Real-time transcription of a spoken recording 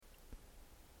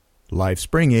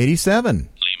Lifespring 87. Lima,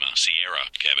 Sierra.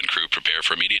 Cabin crew prepare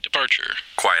for immediate departure.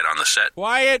 Quiet on the set.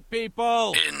 Quiet,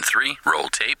 people. In 3, roll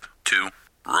tape. 2,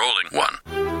 rolling. 1.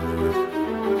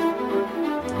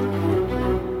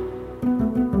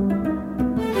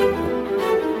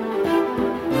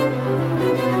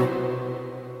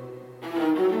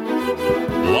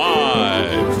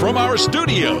 Live from our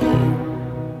studio.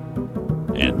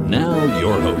 And now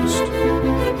your host.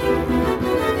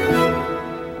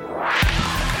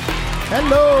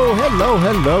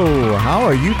 Hello. How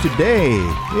are you today?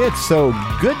 It's so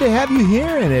good to have you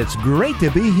here, and it's great to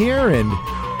be here, and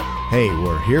hey,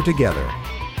 we're here together.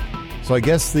 So I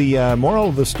guess the moral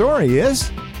of the story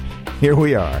is, here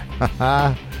we are.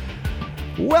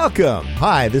 Welcome.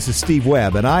 Hi, this is Steve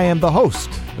Webb, and I am the host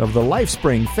of the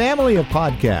Lifespring family of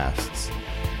podcasts.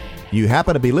 You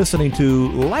happen to be listening to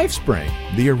Lifespring,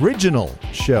 the original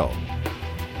show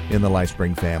in the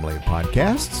Lifespring family of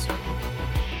podcasts.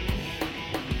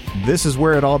 This is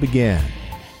where it all began.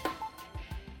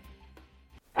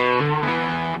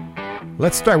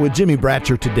 Let's start with Jimmy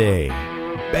Bratcher today.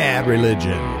 Bad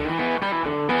Religion.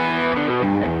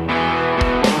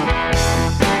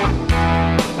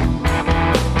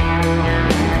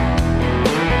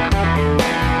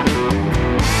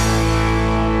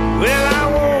 Well, I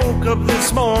woke up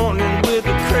this morning with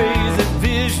a crazy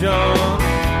vision.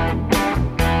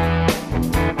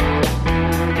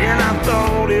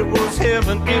 Thought it was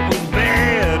heaven, it was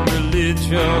bad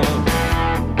religion.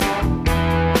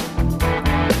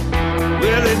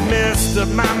 Well, it messed up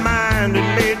my mind, it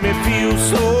made me feel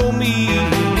so mean.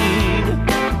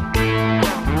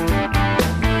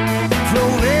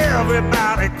 Drove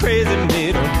everybody crazy,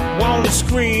 made them want to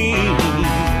scream.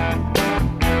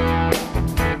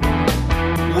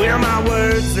 Well, my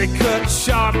words, they cut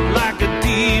sharp like a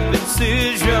deep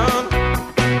incision.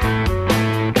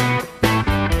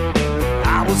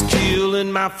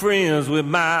 Killing my friends with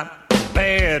my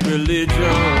bad religion.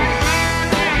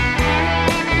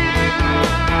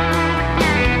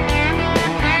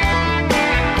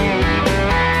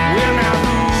 Well, now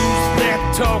who's that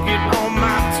talking on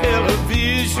my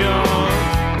television?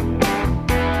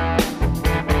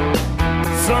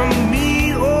 Some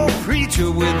mean old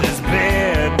preacher with his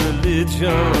bad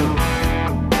religion.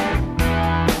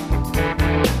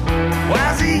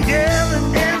 Why's he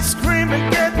yelling and screaming,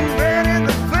 getting red in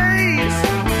the face?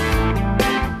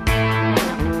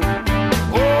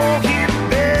 Oh, he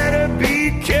better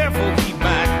be careful, he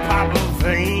might pop a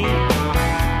vein.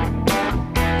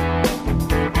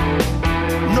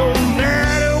 No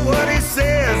matter what he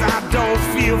says, I don't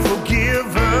feel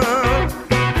forgiven.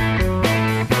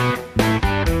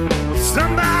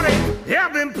 Somebody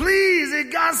help him, please, he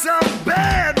got some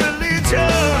bad religion.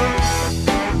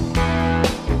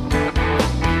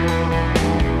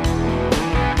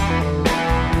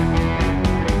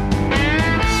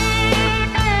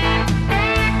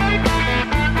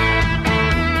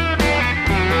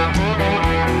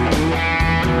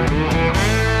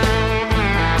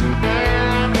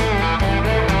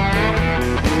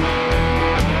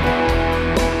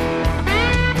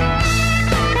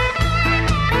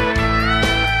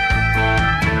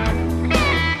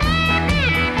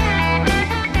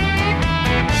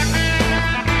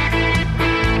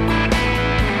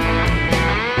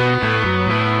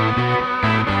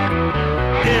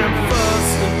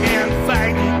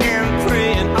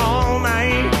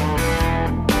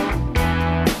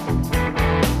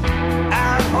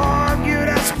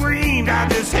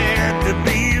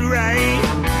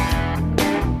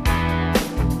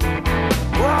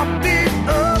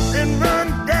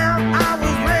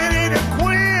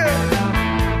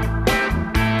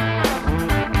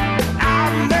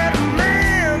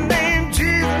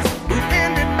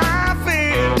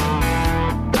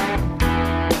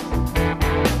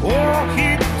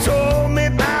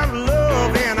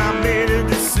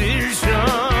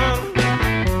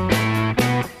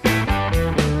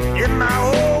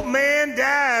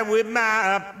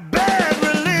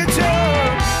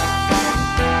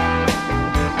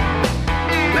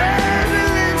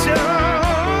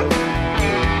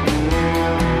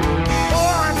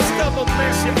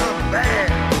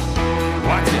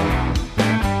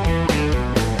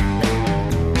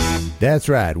 That's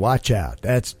right. Watch out.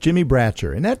 That's Jimmy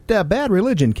Bratcher. And that bad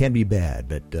religion can be bad,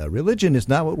 but religion is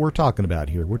not what we're talking about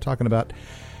here. We're talking about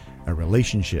a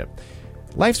relationship.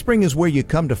 Lifespring is where you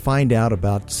come to find out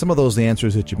about some of those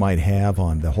answers that you might have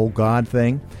on the whole God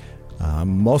thing.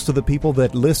 Most of the people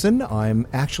that listen, I'm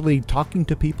actually talking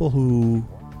to people who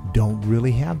don't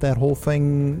really have that whole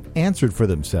thing answered for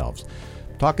themselves.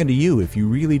 Talking to you, if you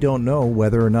really don't know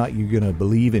whether or not you're going to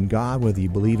believe in God, whether you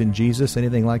believe in Jesus,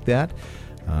 anything like that,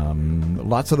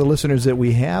 Lots of the listeners that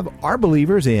we have are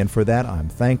believers, and for that I'm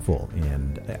thankful.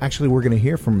 And actually, we're going to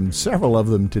hear from several of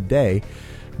them today.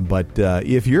 But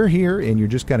if you're here and you're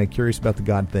just kind of curious about the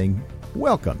God thing,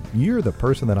 welcome. You're the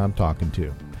person that I'm talking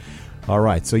to. All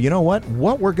right, so you know what?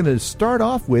 What we're going to start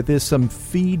off with is some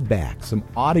feedback, some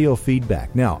audio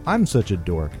feedback. Now, I'm such a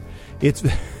dork. It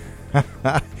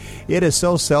is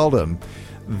so seldom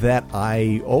that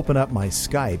I open up my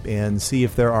Skype and see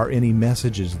if there are any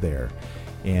messages there.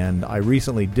 And I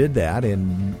recently did that,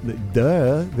 and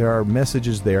there are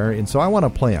messages there, and so I want to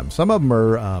play them. Some of them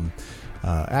are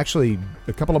actually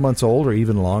a couple of months old or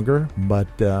even longer, but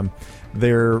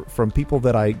they're from people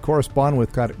that I correspond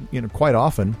with quite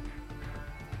often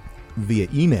via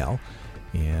email.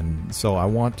 And so I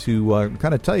want to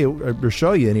kind of tell you, or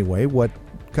show you anyway, what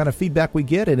kind of feedback we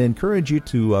get, and encourage you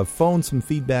to phone some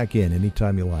feedback in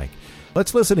anytime you like.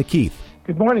 Let's listen to Keith.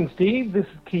 Good morning, Steve. This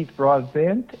is Keith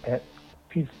Broadbent at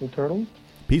Peaceful Turtles.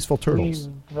 Peaceful Turtles.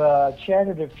 We've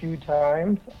chatted a few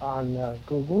times on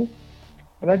Google,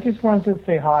 and I just wanted to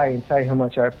say hi and tell you how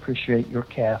much I appreciate your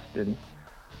cast and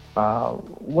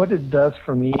what it does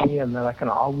for me, and that I can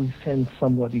always send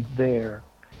somebody there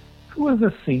who is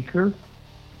a seeker,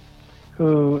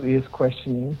 who is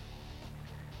questioning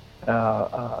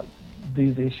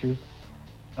these issues.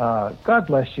 God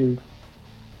bless you.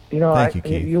 Thank you,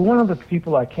 Keith. You're one of the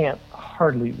people I can't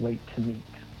hardly wait to meet.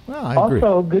 Well, I agree.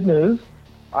 Also, good news.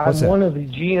 I'm that? one of the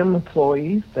GM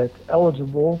employees that's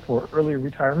eligible for early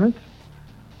retirement.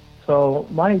 So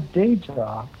my day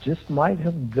job just might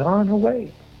have gone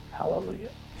away. Hallelujah.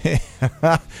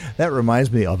 That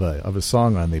reminds me of a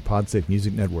song on the PodSafe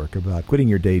Music Network about quitting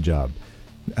your day job.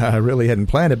 I really hadn't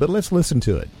planned it, but let's listen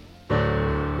to it.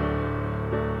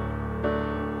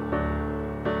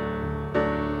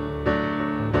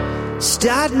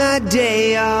 Start my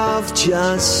day off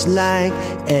just like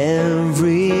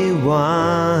everyone,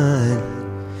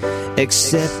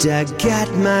 except I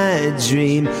got my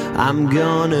dream. I'm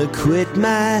gonna quit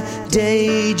my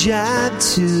day job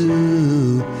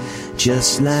too,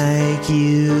 just like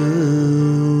you.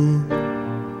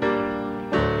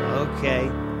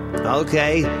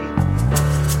 Okay.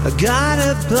 I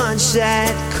gotta punch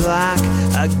that clock,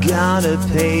 I gotta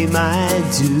pay my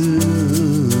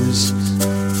dues.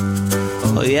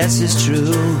 Oh yes, it's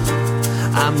true,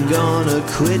 I'm gonna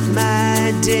quit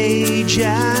my day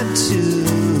job too,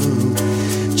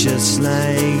 just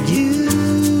like you.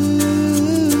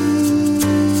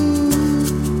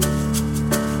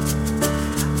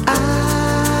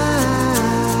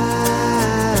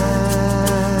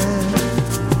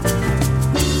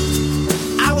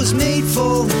 I was made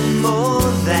for more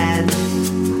than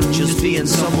just being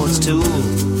someone's tool.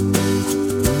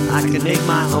 I can make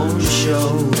my own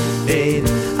show, babe.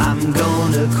 I'm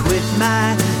gonna quit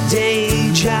my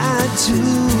day job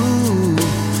too,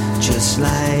 just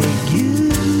like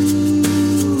you.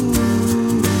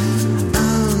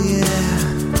 Oh yeah.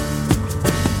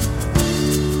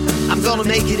 I'm gonna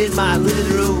make it in my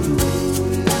living room.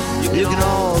 You can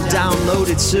all download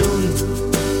it soon.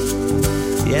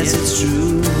 Yes, it's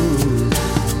true.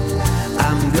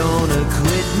 I'm gonna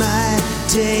quit my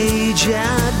day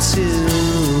job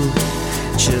too,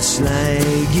 just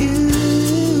like you.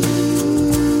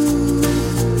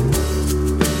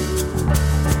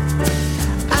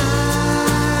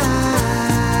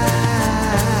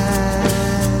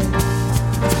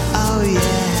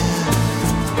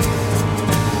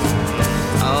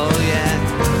 Oh yeah.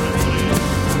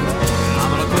 I'm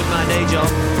gonna quit my day job.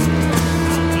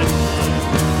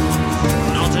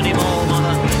 Not anymore,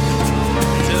 mother.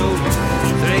 2,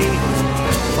 3,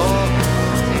 4,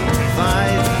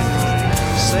 5,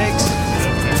 6.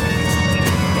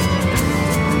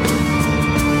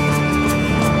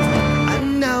 And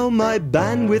now my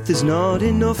bandwidth is not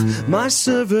enough. My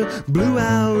server blew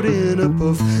out in a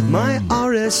puff. My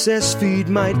RSS feed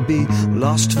might be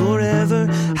lost forever.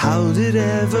 How did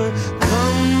ever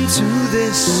come to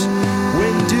this?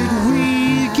 When did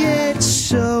we get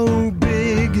so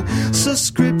big?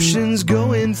 Subscriptions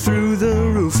going through the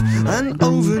roof, and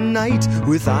overnight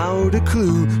without a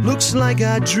clue. Looks like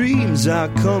our dreams are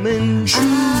coming true.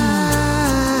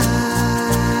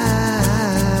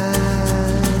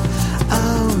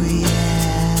 Oh yeah.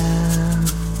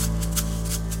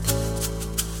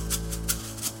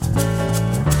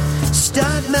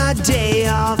 Start my day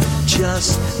off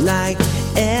just like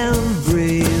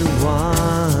everyone,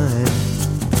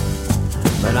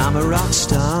 but I'm a rock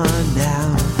star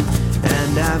now,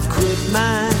 and I've quit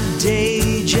my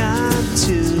day job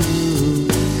too,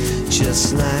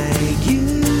 just like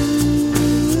you.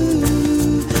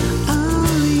 Oh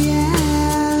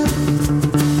yeah.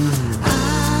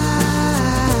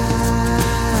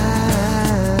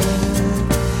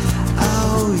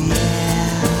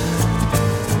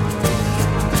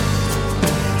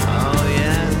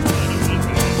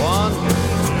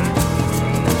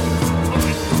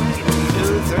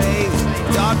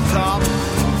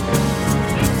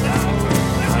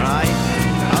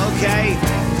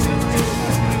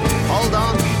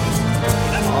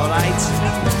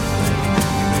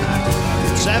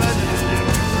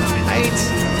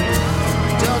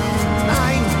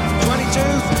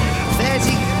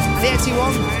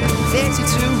 wrong.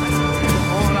 32.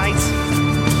 All right.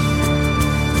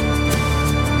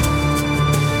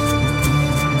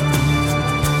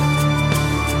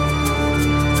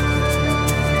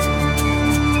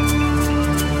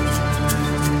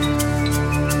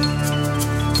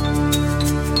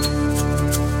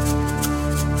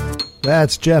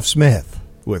 That's Jeff Smith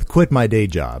with Quit My Day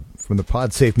Job from the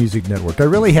PodSafe Music Network. I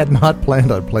really had not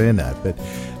planned on playing that, but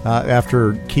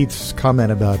after Keith's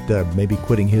comment about maybe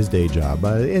quitting his day job,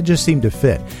 it just seemed to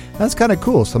fit. That's kind of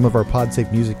cool. Some of our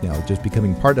PodSafe music now just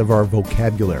becoming part of our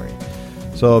vocabulary.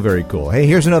 So very cool. Hey,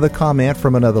 here's another comment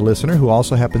from another listener who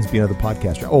also happens to be another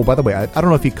podcaster. Oh, by the way, I don't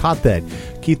know if you caught that.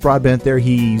 Keith Broadbent there,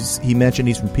 he mentioned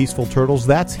he's from Peaceful Turtles.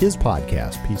 That's his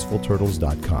podcast,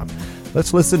 peacefulturtles.com.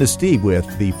 Let's listen to Steve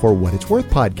with the For What It's Worth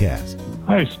podcast.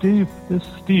 Hi, Steve. This is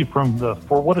Steve from the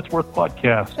For What It's Worth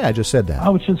podcast. Yeah, I just said that. I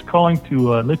was just calling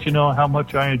to let you know how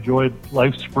much I enjoyed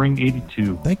Lifespring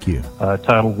 82. Thank you.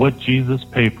 Titled What Jesus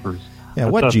Papers. Yeah, I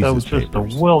What thought Jesus that was just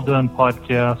Papers. a well-done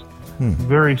podcast,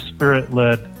 very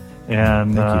spirit-led,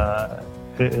 and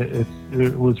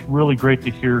it was really great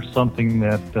to hear something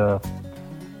that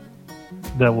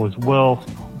was, well,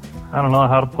 I don't know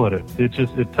how to put it.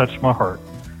 It touched my heart.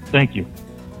 Thank you.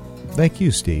 Thank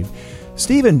you, Steve.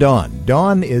 Steve and Dawn.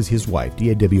 Dawn is his wife,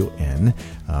 D-A-W-N.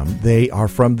 They are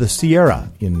from the Sierra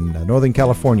in Northern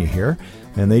California here,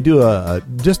 and they do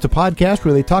just a podcast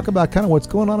where they talk about kind of what's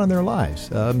going on in their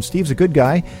lives. Steve's a good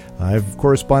guy. I've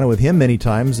corresponded with him many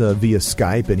times via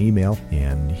Skype and email,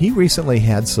 and he recently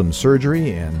had some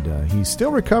surgery, and he's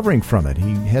still recovering from it.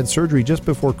 He had surgery just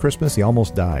before Christmas. He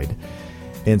almost died.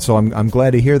 And so I'm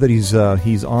glad to hear that he's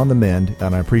on the mend,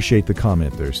 and I appreciate the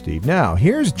comment there, Steve. Now,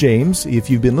 here's James.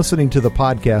 If you've been listening to the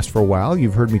podcast for a while,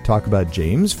 you've heard me talk about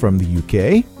James from the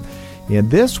UK. And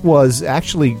this was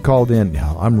actually called in.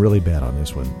 No, I'm really bad on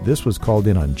this one. This was called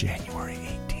in on January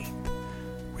 18th.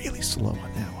 Really slow on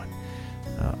that one.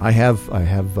 I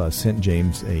have sent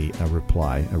James a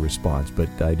response, but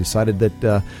I decided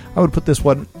that I would put this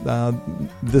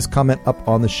comment up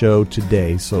on the show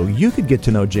today so you could get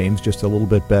to know James just a little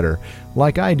bit better,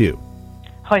 like I do.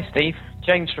 Hi, Steve.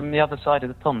 James from the other side of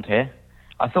the pond here.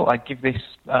 I thought I'd give this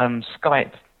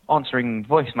Skype answering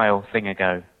voicemail thing a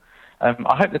go.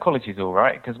 I hope the quality's all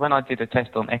right, because when I did a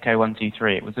test on Echo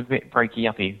 123, it was a bit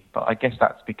breaky-uppy, but I guess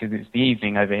that's because it's the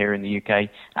evening over here in the UK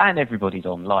and everybody's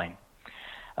online.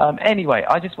 Anyway,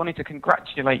 I just wanted to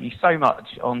congratulate you so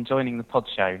much on joining the Pod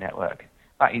Show network.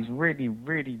 That is really,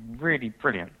 really, really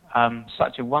brilliant.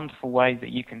 Such a wonderful way that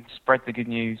you can spread the good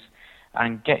news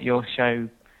and get your show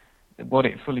what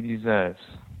it fully deserves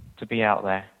to be out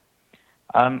there.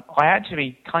 I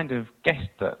actually kind of guessed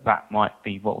that might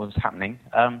be what was happening,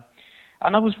 and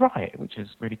I was right, which is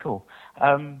really cool.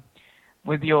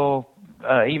 With your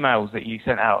emails that you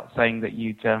sent out saying that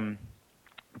you'd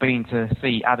been to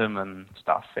see Adam and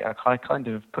stuff, I kind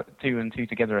of put 2 and 2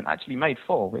 together and actually made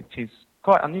 4, which is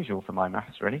quite unusual for my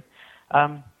maths, really.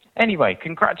 Anyway,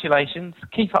 congratulations.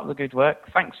 Keep up the good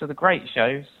work. Thanks for the great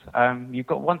shows. You've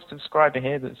got one subscriber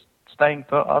here that's staying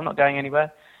put. I'm not going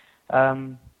anywhere.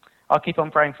 I'll keep on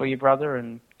praying for you, brother,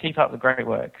 and keep up the great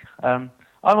work. I'm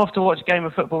off to watch a game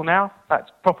of football now.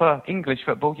 That's proper English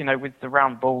football, with the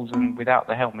round balls and without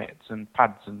the helmets and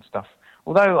pads and stuff.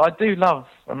 Although I do love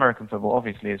American football,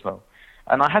 obviously, as well.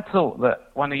 And I had thought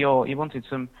that you wanted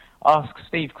some Ask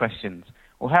Steve questions.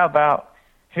 Well, how about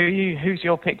who's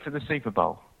your pick for the Super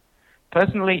Bowl?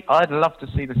 Personally, I'd love to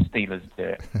see the Steelers do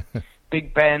it.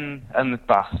 Big Ben and the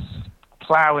bus,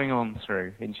 ploughing on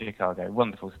through in Chicago.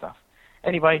 Wonderful stuff.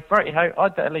 Anyway, righty-ho,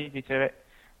 I'd better leave you to it.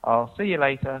 I'll see you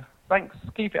later. Thanks,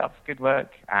 keep it up for good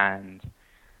work, and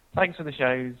thanks for the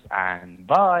shows, and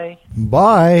bye.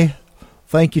 Bye.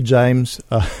 Thank you, James.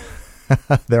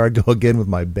 There I go again with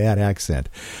my bad accent.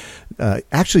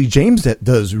 Actually, James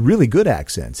does really good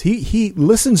accents. He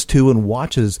listens to and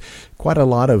watches quite a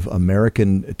lot of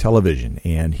American television,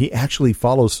 and he actually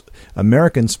follows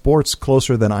American sports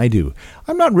closer than I do.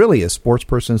 I'm not really a sports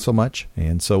person so much,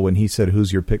 and so when he said,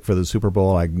 "Who's your pick for the Super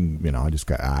Bowl?" I just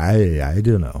got I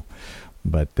don't know.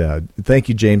 But thank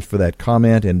you, James, for that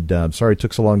comment, and I'm sorry it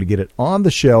took so long to get it on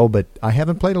the show, but I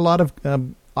haven't played a lot of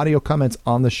audio comments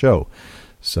on the show,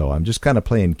 so I'm just kind of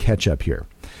playing catch-up here.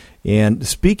 And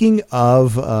speaking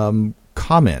of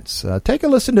comments, take a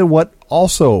listen to what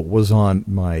also was on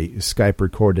my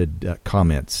Skype-recorded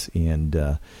comments, and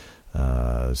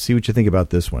see what you think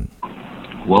about this one.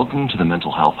 Welcome to the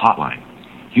Mental Health Hotline.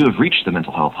 You have reached the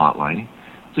Mental Health Hotline.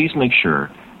 Please make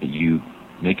sure that you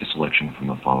make a selection from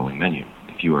the following menu.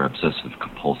 If you are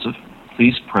obsessive-compulsive,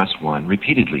 please press 1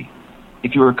 repeatedly.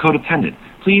 If you are codependent,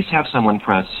 please have someone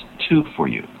press 2 for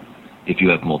you. If you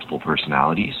have multiple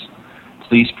personalities,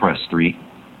 please press 3,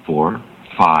 4,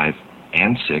 5,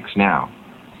 and 6 now.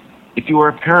 If you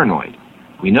are paranoid,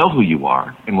 we know who you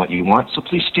are and what you want, so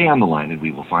please stay on the line and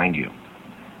we will find you.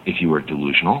 If you are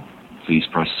delusional, please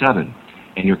press 7,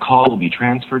 and your call will be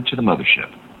transferred to the mothership.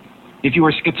 If you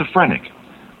are schizophrenic,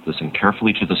 listen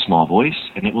carefully to the small voice,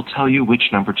 and it will tell you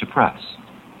which number to press.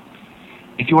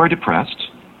 If you are depressed,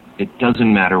 it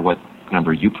doesn't matter what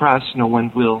number you press, no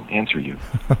one will answer you.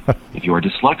 If you are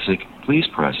dyslexic, please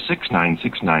press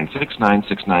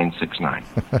 6969696969.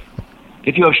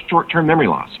 If you have short-term memory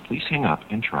loss, please hang up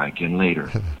and try again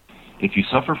later. If you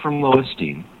suffer from low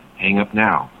esteem, hang up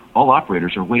now. All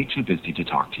operators are way too busy to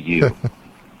talk to you.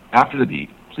 After the beep,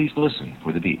 please listen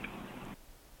for the beep.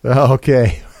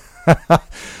 Okay.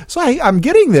 So I'm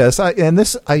getting this, and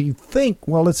I think,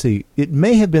 well, let's see, it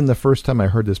may have been the first time I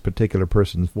heard this particular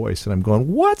person's voice, and I'm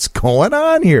going, what's going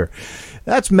on here?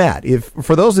 That's Matt.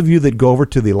 For those of you that go over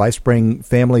to the Lifespring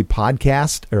Family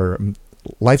Podcast, or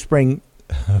Lifespring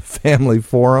Family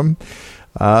Forum,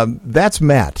 that's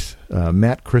Matt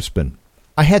Crispin.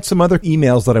 I had some other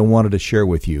emails that I wanted to share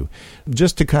with you,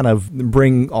 just to kind of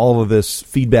bring all of this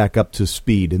feedback up to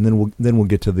speed, and then we'll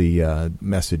get to the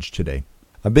message today.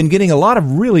 I've been getting a lot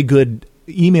of really good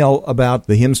email about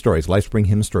the Hymn Stories, Lifespring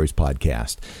Hymn Stories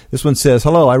podcast. This one says,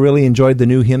 hello, I really enjoyed the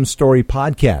new Hymn Story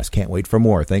podcast. Can't wait for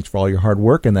more. Thanks for all your hard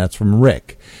work, and that's from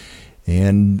Rick.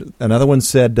 And another one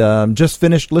said, just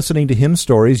finished listening to Hymn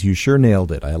Stories. You sure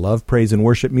nailed it. I love praise and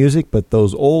worship music, but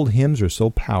those old hymns are so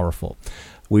powerful.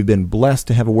 We've been blessed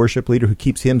to have a worship leader who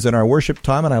keeps hymns in our worship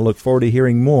time, and I look forward to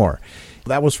hearing more.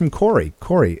 That was from Corey.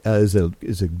 Corey is a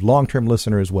long-term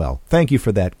listener as well. Thank you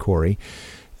for that, Corey.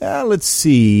 Let's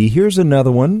see. Here's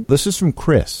another one. This is from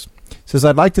Chris. It says,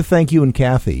 I'd like to thank you and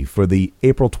Kathy for the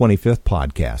April 25th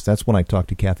podcast. That's when I talked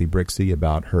to Kathy Brixey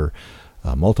about her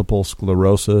multiple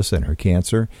sclerosis and her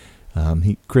cancer.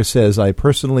 Chris says, I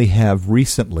personally have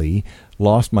recently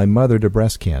lost my mother to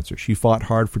breast cancer. She fought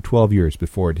hard for 12 years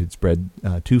before it had spread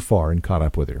too far and caught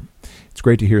up with her. It's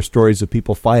great to hear stories of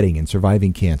people fighting and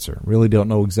surviving cancer. Really don't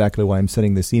know exactly why I'm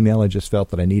sending this email. I just felt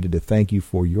that I needed to thank you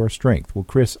for your strength. Well,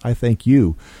 Chris, I thank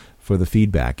you for the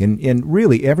feedback. And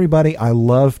really, everybody, I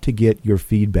love to get your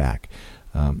feedback.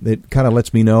 It kind of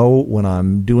lets me know when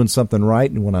I'm doing something right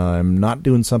and when I'm not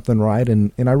doing something right,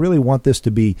 and I really want this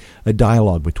to be a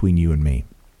dialogue between you and me.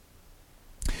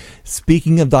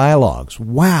 Speaking of dialogues,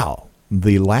 wow,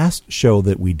 the last show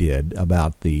that we did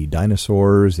about the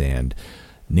dinosaurs and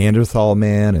Neanderthal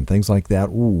man and things like that,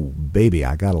 ooh, baby,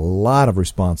 I got a lot of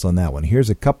response on that one.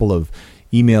 Here's a couple of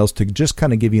emails to just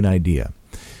kind of give you an idea.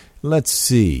 Let's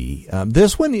see.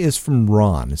 This one is from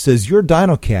Ron. It says, your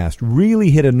DinoCast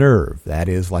really hit a nerve. That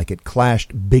is, like it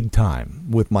clashed big time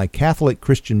with my Catholic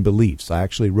Christian beliefs. I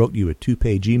actually wrote you a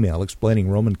 2-page email explaining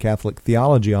Roman Catholic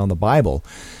theology on the Bible,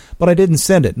 but I didn't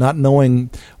send it, not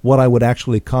knowing what I would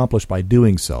actually accomplish by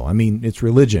doing so. I mean, it's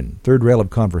religion, third rail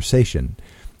of conversation.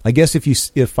 I guess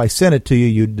if I sent it to you,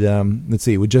 you'd, let's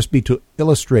see, it would just be to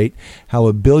illustrate how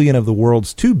 1 billion of the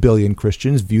world's 2 billion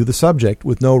Christians view the subject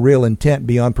with no real intent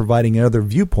beyond providing another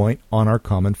viewpoint on our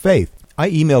common faith. I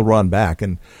emailed Ron back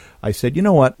and I said, you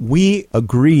know what, we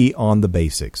agree on the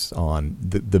basics, on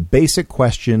the basic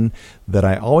question that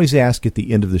I always ask at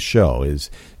the end of the show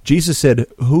is, Jesus said,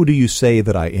 who do you say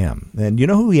that I am? And you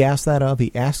know who he asked that of?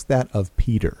 He asked that of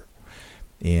Peter.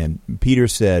 And Peter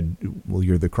said, well,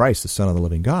 you're the Christ, the Son of the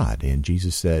living God. And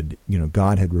Jesus said,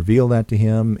 God had revealed that to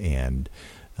him, and,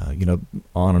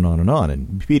 on and on and on.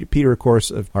 And Peter, of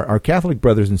course, our Catholic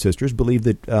brothers and sisters believe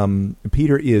that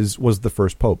Peter was the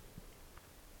first pope.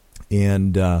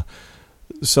 And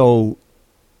so,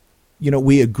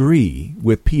 we agree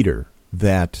with Peter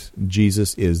that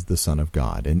Jesus is the Son of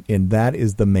God. And that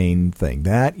is the main thing.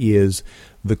 That is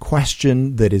the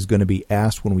question that is going to be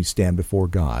asked when we stand before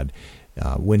God.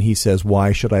 When he says,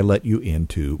 why should I let you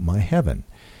into my heaven?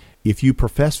 If you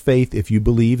profess faith, if you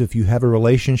believe, if you have a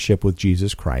relationship with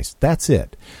Jesus Christ, that's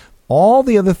it. All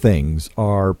the other things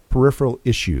are peripheral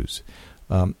issues.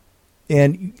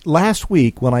 And last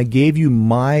week, when I gave you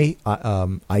my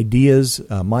ideas,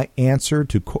 my answer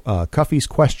to Cuffy's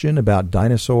question about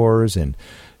dinosaurs and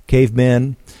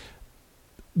cavemen,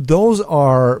 those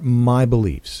are my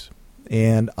beliefs.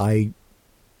 And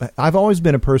I've always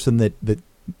been a person that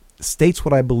states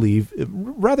what I believe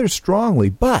rather strongly,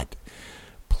 but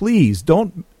please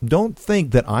don't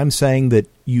think that I'm saying that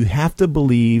you have to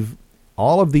believe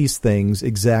all of these things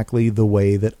exactly the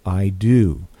way that I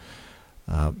do.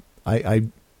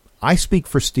 I speak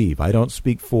for Steve. I don't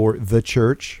speak for the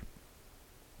church.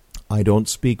 I don't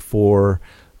speak for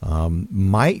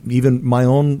my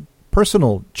own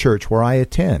personal church where I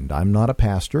attend. I'm not a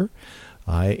pastor.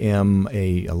 I am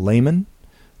a layman.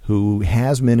 who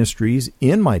has ministries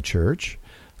in my church.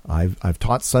 I've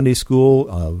taught Sunday school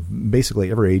of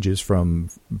basically every ages, from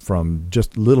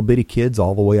just little bitty kids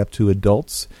all the way up to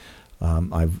adults.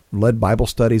 I've led Bible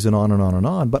studies and on and on and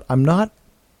on, but I'm not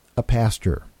a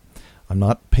pastor. I'm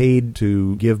not paid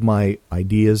to give my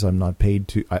ideas. I'm not paid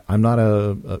to. I'm not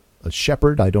a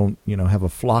shepherd. I don't have a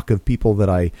flock of people that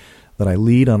I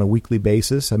lead on a weekly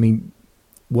basis. I mean,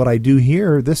 what I do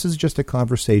here, this is just a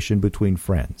conversation between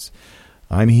friends.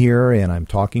 I'm here and I'm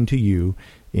talking to you,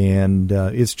 and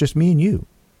it's just me and you.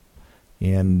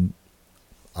 And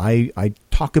I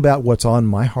talk about what's on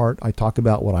my heart. I talk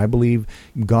about what I believe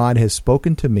God has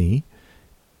spoken to me.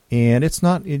 And it's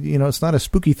not, it's not a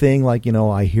spooky thing like,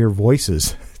 I hear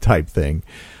voices type thing.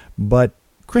 But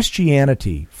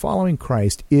Christianity, following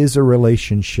Christ, is a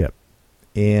relationship.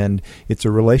 And it's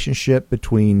a relationship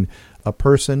between a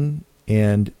person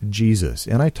and Jesus.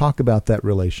 And I talk about that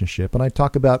relationship, and I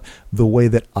talk about the way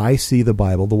that I see the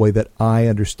Bible, the way that I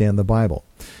understand the Bible.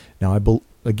 Now, I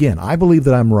believe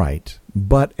that I'm right,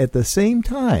 but at the same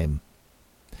time,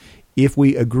 if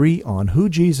we agree on who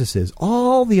Jesus is,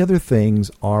 all the other things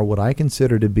are what I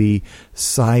consider to be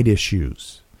side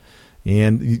issues.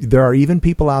 And there are even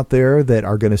people out there that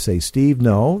are going to say, Steve,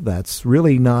 no, that's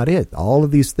really not it. All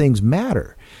of these things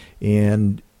matter.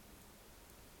 And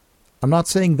I'm not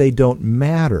saying they don't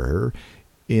matter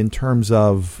in terms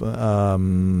of,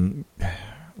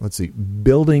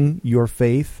 building your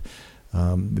faith,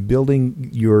 building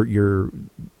your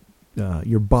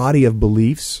body of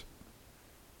beliefs.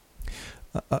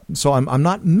 So I'm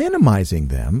not minimizing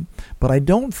them, but I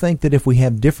don't think that if we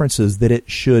have differences that it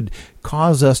should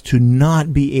cause us to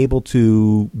not be able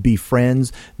to be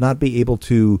friends, not be able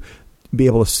to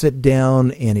sit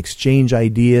down and exchange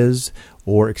ideas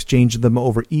or exchange them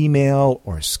over email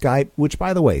or Skype, which,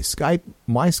 by the way,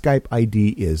 my Skype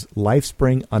ID is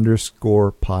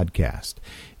Lifespring_podcast,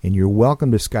 and you're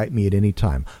welcome to Skype me at any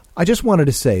time. I just wanted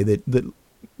to say that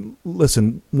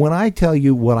listen, when I tell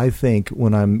you what I think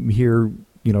when I'm here,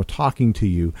 talking to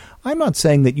you, I'm not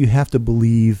saying that you have to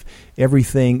believe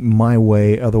everything my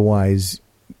way, otherwise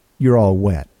you're all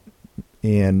wet.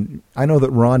 And I know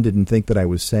that Ron didn't think that I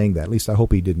was saying that. At least I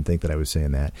hope he didn't think that I was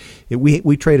saying that.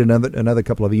 We traded another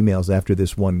couple of emails after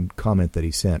this one comment that he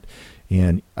sent,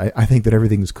 and I think that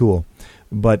everything's cool.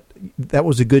 But that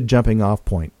was a good jumping off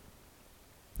point,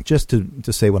 just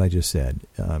to say what I just said.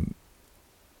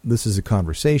 This is a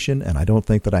conversation, and I don't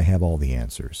think that I have all the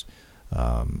answers.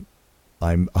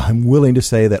 I'm willing to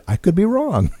say that I could be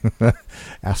wrong.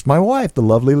 Ask my wife, the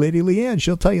lovely Lady Leanne.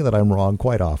 She'll tell you that I'm wrong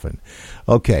quite often.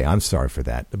 Okay, I'm sorry for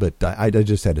that, but I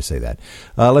just had to say that.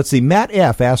 Let's see. Matt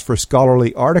F. asked for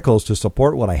scholarly articles to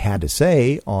support what I had to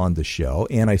say on the show,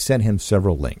 and I sent him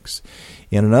several links.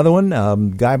 And another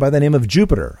one, guy by the name of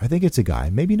Jupiter. I think it's a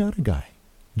guy, maybe not a guy.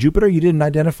 Jupiter, you didn't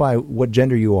identify what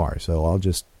gender you are, so I'll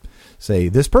just say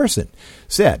this person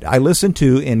said, I listened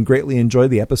to and greatly enjoyed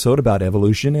the episode about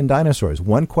evolution and dinosaurs.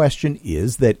 One question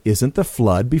is that isn't the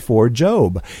flood before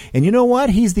Job? And you know what?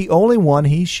 He's the only one,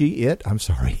 is the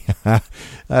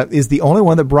only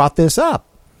one that brought this up.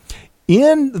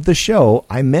 In the show,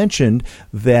 I mentioned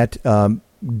that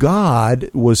God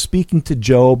was speaking to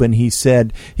Job, and he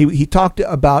said, he talked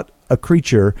about a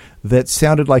creature that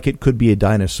sounded like it could be a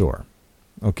dinosaur.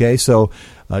 Okay, so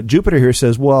Jupiter here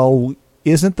says, well,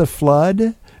 isn't the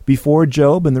flood before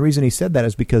Job? And the reason he said that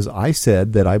is because I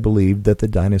said that I believed that the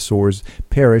dinosaurs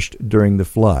perished during the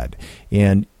flood.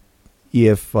 And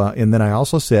and then I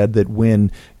also said that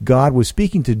when God was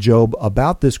speaking to Job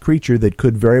about this creature that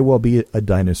could very well be a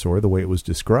dinosaur, the way it was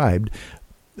described,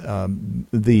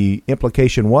 the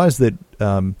implication was that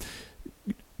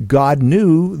God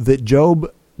knew that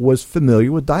Job was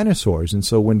familiar with dinosaurs. And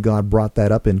so when God brought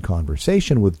that up in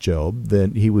conversation with Job,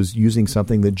 then he was using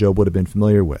something that Job would have been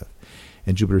familiar with.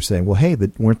 And Jupiter's saying, well, hey,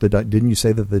 didn't you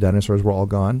say that the dinosaurs were all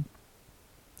gone?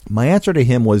 My answer to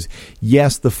him was,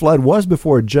 yes, the flood was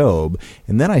before Job.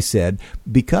 And then I said,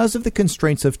 because of the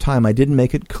constraints of time, I didn't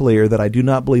make it clear that I do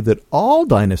not believe that all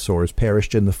dinosaurs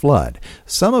perished in the flood.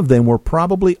 Some of them were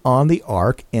probably on the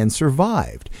ark and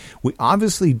survived. We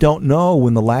obviously don't know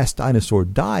when the last dinosaur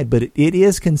died, but it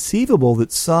is conceivable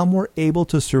that some were able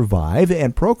to survive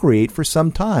and procreate for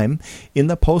some time in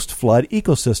the post-flood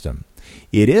ecosystem.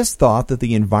 It is thought that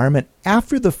the environment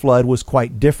after the flood was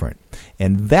quite different,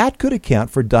 and that could account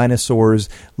for dinosaurs'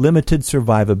 limited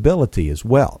survivability as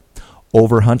well.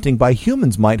 Overhunting by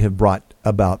humans might have brought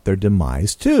about their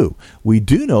demise too. We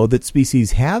do know that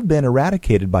species have been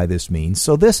eradicated by this means,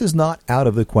 so this is not out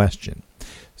of the question.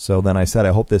 So then I said,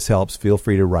 I hope this helps. Feel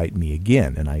free to write me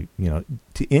again. And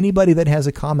to anybody that has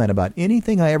a comment about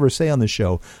anything I ever say on the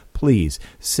show, please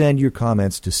send your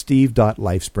comments to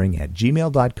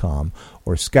steve.lifespring@gmail.com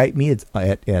or Skype me at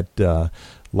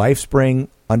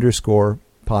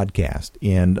Lifespring_podcast.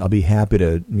 And I'll be happy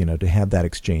to have that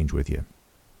exchange with you.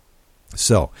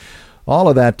 So all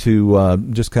of that to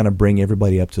just kind of bring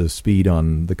everybody up to speed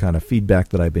on the kind of feedback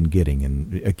that I've been getting.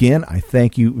 And again, I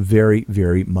thank you very,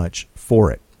 very much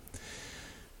for it.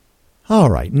 All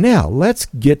right, now let's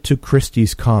get to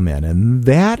Christy's comment, and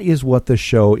that is what the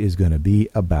show is going to be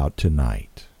about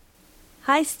tonight.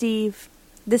 Hi, Steve.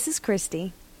 This is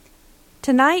Christy.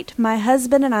 Tonight, my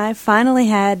husband and I finally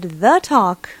had the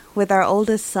talk with our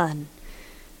oldest son.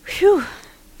 Phew.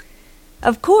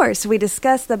 Of course, we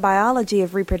discussed the biology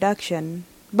of reproduction,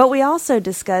 but we also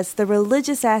discussed the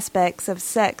religious aspects of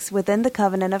sex within the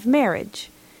covenant of marriage.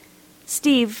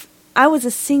 Steve, I was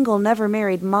a single,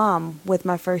 never-married mom with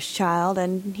my first child,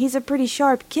 and he's a pretty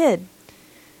sharp kid.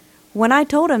 When I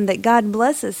told him that God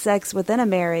blesses sex within a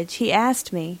marriage, he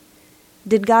asked me,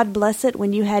 "Did God bless it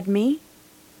when you had me?"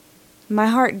 My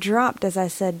heart dropped as I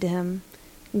said to him,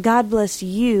 "God blessed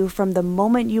you from the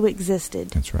moment you existed."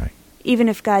 That's right. Even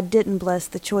if God didn't bless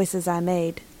the choices I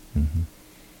made. Mm-hmm.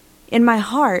 In my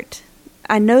heart,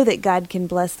 I know that God can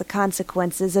bless the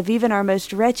consequences of even our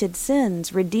most wretched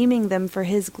sins, redeeming them for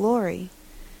His glory.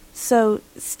 So,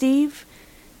 Steve,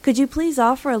 could you please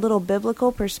offer a little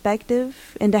biblical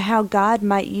perspective into how God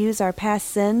might use our past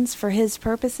sins for His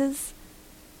purposes?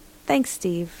 Thanks,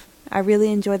 Steve. I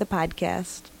really enjoy the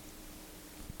podcast.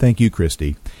 Thank you,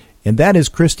 Christy. And that is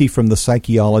Christy from the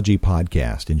Psychology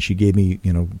Podcast. And she gave me,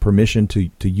 permission to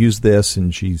use this.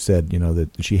 And she said, that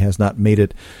she has not made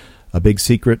it a big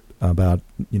secret about,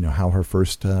 how her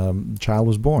first child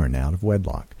was born out of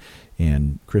wedlock.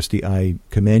 And Christy, I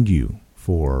commend you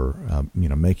for,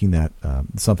 making that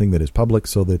something that is public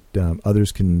so that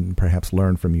others can perhaps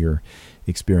learn from your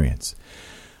experience.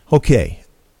 Okay.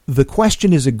 The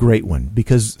question is a great one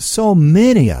because so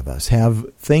many of us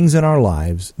have things in our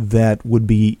lives that would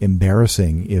be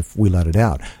embarrassing if we let it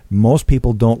out. Most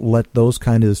people don't let those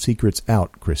kind of secrets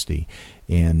out, Christy.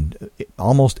 And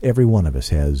almost every one of us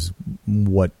has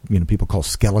what people call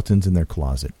skeletons in their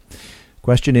closet.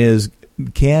 Question is,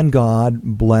 can God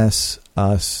bless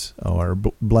us or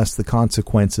bless the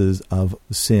consequences of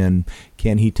sin?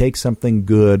 Can He take something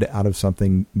good out of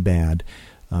something bad?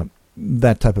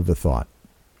 That type of a thought.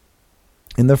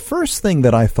 And the first thing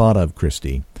that I thought of,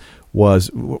 Christy, was,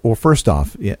 well, first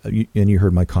off, and you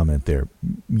heard my comment there,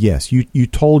 yes, you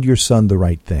told your son the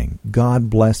right thing. God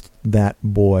blessed that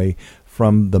boy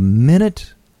from the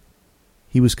minute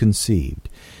he was conceived.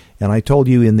 And I told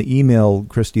you in the email,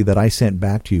 Christy, that I sent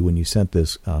back to you when you sent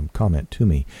this comment to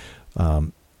me,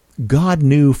 God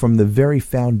knew from the very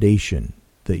foundation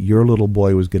that your little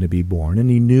boy was going to be born, and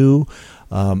He knew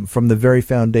from the very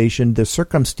foundation the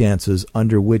circumstances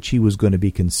under which he was going to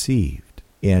be conceived.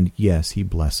 And yes, He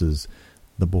blesses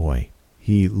the boy.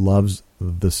 He loves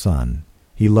the son.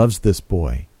 He loves this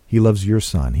boy. He loves your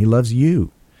son. He loves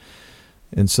you.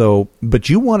 And so, but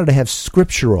you wanted to have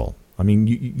scriptural. I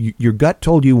mean, your gut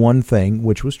told you one thing,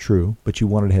 which was true, but you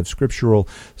wanted to have scriptural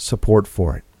support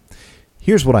for it.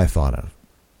 Here's what I thought of.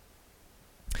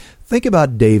 Think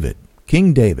about David,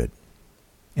 King David,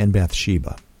 and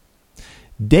Bathsheba.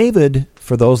 David,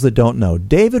 for those that don't know,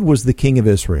 David was the king of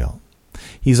Israel.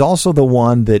 He's also the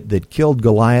one that killed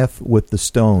Goliath with the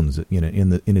stones,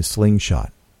 in his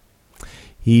slingshot.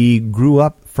 He grew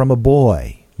up from a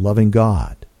boy loving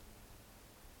God.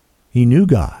 He knew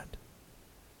God.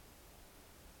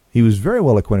 He was very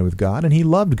well acquainted with God, and he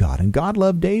loved God, and God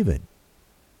loved David.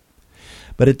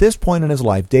 But at this point in his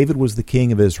life, David was the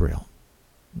king of Israel.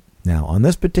 Now, on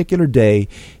this particular day,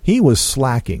 he was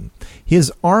slacking.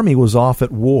 His army was off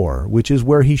at war, which is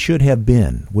where he should have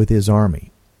been with his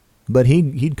army. But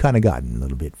he'd kind of gotten a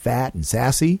little bit fat and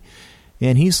sassy,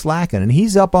 and he's slacking. And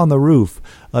he's up on the roof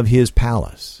of his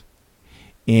palace.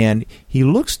 And he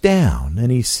looks down,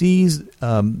 and he sees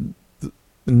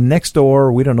next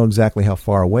door, we don't know exactly how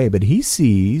far away, but he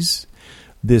sees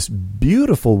this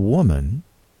beautiful woman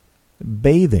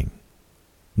bathing.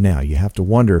 Now, you have to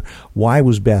wonder, why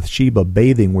was Bathsheba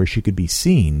bathing where she could be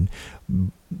seen?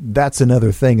 That's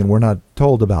another thing, and we're not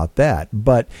told about that.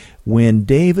 But when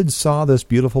David saw this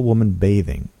beautiful woman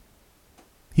bathing,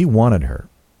 he wanted her,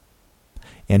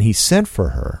 and he sent for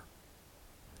her.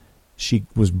 She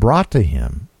was brought to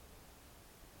him,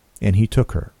 and he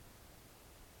took her.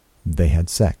 They had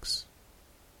sex.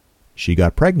 She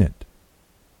got pregnant.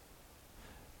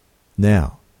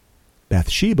 Now,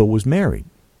 Bathsheba was married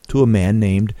to a man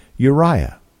named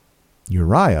Uriah.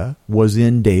 Uriah was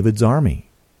in David's army.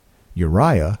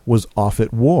 Uriah was off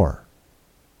at war.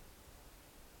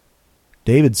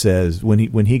 David says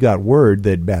when he got word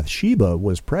that Bathsheba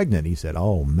was pregnant, he said,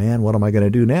 "Oh man, what am I going to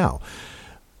do now?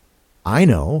 I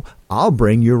know, I'll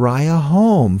bring Uriah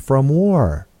home from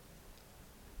war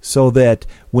so that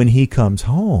when he comes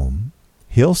home,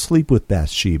 he'll sleep with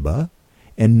Bathsheba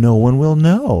and no one will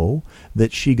know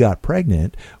that she got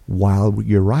pregnant while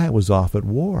Uriah was off at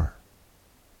war."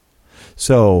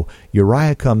 So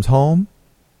Uriah comes home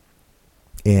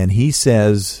and he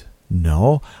says,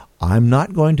 "No, I'm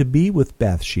not going to be with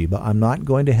Bathsheba. I'm not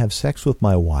going to have sex with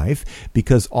my wife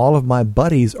because all of my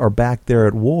buddies are back there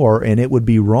at war, and it would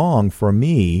be wrong for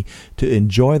me to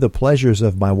enjoy the pleasures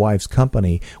of my wife's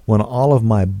company when all of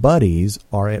my buddies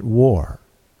are at war."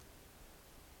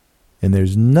 And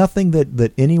there's nothing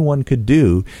that anyone could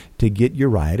do to get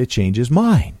Uriah to change his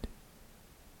mind.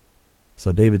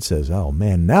 So David says, "Oh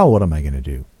man, now what am I going to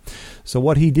do?" So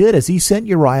what he did is he sent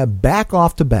Uriah back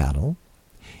off to battle,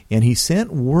 and he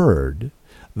sent word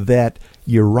that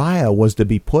Uriah was to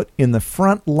be put in the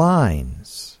front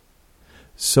lines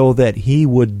so that he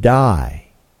would die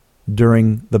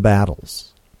during the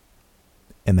battles.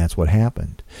 And that's what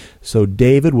happened. So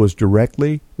David was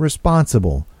directly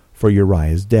responsible for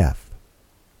Uriah's death.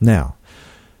 Now,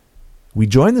 we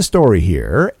join the story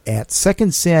here at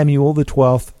 2 Samuel, the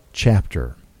 12th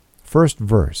chapter. First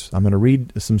verse. I'm going to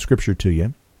read some scripture to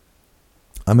you.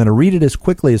 I'm going to read it as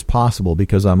quickly as possible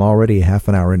because I'm already half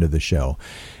an hour into the show,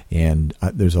 and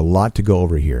there's a lot to go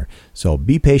over here. So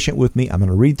be patient with me. I'm going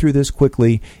to read through this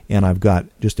quickly, and I've got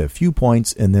just a few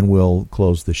points, and then we'll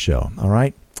close the show. All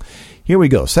right? Here we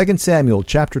go. 2 Samuel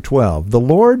chapter 12. The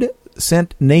Lord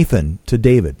sent Nathan to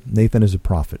David. Nathan is a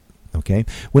prophet. Okay?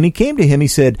 When he came to him, he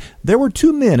said, "There were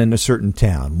 2 men in a certain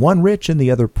town, one rich and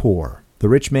the other poor. The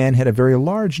rich man had a very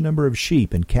large number of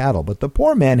sheep and cattle, but the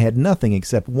poor man had nothing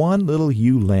except one little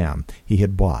ewe lamb he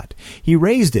had bought. He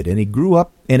raised it, and it grew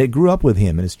up with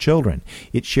him and his children.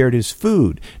 It shared his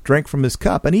food, drank from his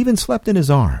cup, and even slept in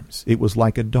his arms. It was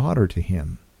like a daughter to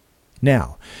him.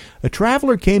 Now, a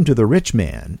traveler came to the rich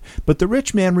man, but the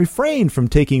rich man refrained from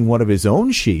taking one of his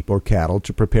own sheep or cattle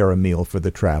to prepare a meal for the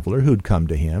traveler who'd come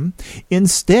to him.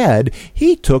 Instead,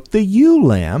 he took the ewe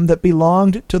lamb that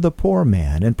belonged to the poor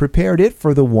man and prepared it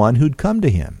for the one who'd come to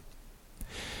him.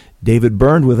 David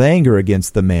burned with anger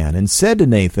against the man and said to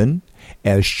Nathan,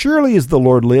 "As surely as the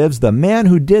Lord lives, the man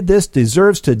who did this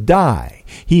deserves to die.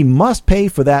 He must pay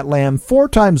for that lamb 4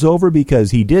 times over because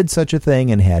he did such a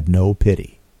thing and had no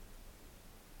pity."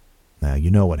 Now,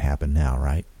 you know what happened now,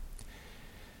 right?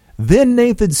 Then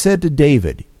Nathan said to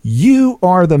David, "You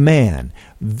are the man.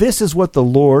 This is what the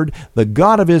Lord, the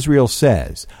God of Israel,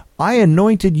 says. I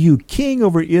anointed you king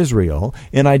over Israel,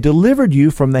 and I delivered you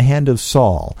from the hand of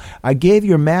Saul. I gave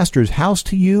your master's house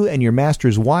to you and your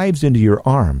master's wives into your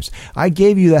arms. I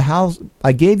gave you the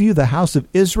house of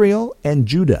Israel and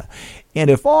Judah. And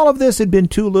if all of this had been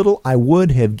too little, I would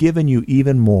have given you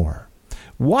even more.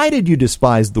 Why did you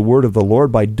despise the word of the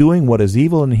Lord by doing what is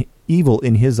evil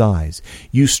in his eyes?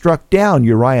 You struck down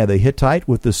Uriah the Hittite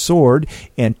with the sword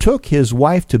and took his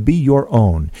wife to be your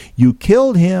own. You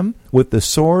killed him with the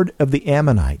sword of the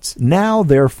Ammonites. Now,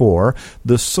 therefore,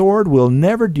 the sword will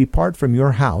never depart from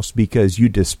your house because you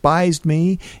despised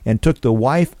me and took the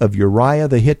wife of Uriah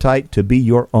the Hittite to be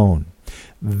your own.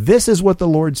 This is what the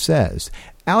Lord says.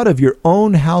 Out of your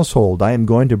own household I am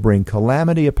going to bring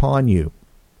calamity upon you.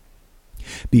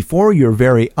 Before your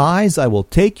very eyes I will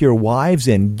take your wives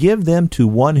and give them to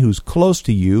one who's close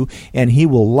to you, and he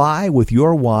will lie with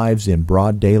your wives in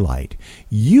broad daylight.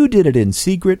 You did it in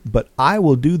secret, but I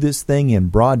will do this thing in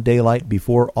broad daylight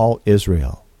before all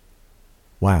Israel."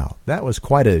 Wow, that was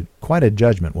quite a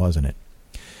judgment, wasn't it?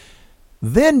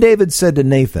 Then David said to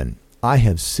Nathan, "I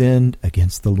have sinned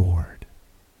against the Lord."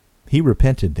 He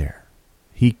repented there.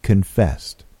 He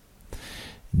confessed.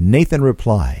 Nathan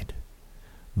replied,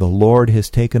 "The Lord has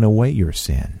taken away your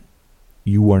sin.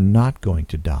 You are not going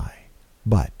to die.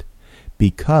 But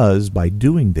because by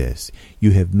doing this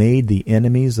you have made the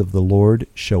enemies of the Lord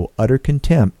show utter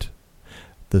contempt,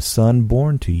 the son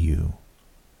born to you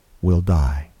will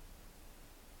die."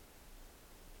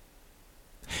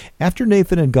 After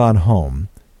Nathan had gone home,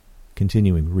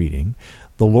 continuing reading,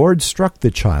 the Lord struck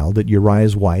the child that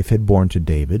Uriah's wife had borne to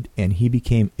David, and he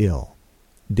became ill.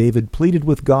 David pleaded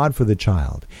with God for the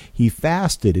child. He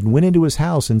fasted and went into his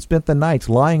house and spent the night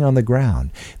lying on the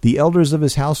ground. The elders of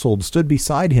his household stood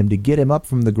beside him to get him up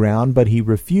from the ground, but he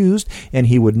refused, and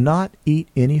he would not eat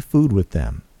any food with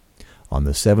them. On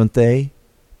the 7th day,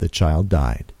 the child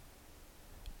died.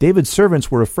 David's servants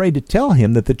were afraid to tell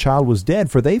him that the child was dead,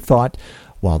 for they thought,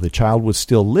 While the child was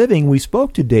still living, we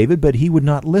spoke to David, but he would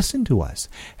not listen to us.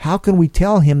 How can we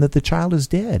tell him that the child is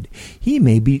dead? He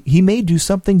may do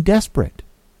something desperate."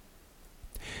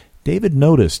 David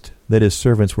noticed that his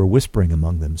servants were whispering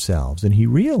among themselves, and he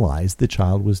realized the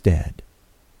child was dead.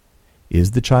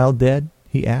 "Is the child dead?"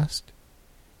 he asked.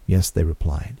 "Yes," they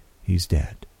replied. "He's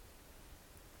dead."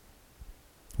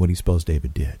 What do you suppose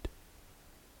David did?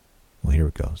 Well, here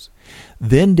it goes.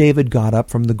 Then David got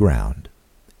up from the ground.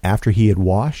 After he had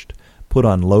washed, put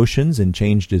on lotions, and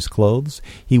changed his clothes,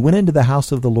 he went into the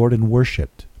house of the Lord and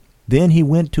worshipped. Then he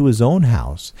went to his own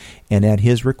house, and at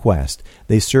his request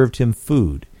they served him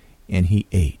food, and he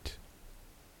ate.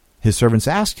 His servants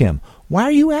asked him, "Why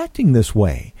are you acting this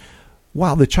way?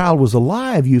 While the child was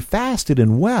alive, you fasted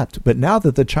and wept, but now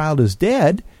that the child is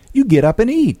dead, you get up and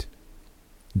eat."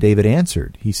 David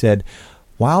answered. He said,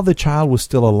 "While the child was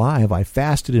still alive, I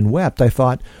fasted and wept. I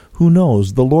thought, who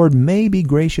knows, the Lord may be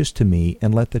gracious to me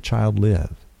and let the child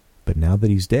live. But now that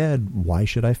he's dead, why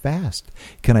should I fast?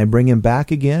 Can I bring him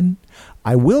back again?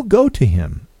 I will go to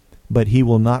him, but he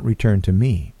will not return to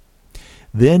me."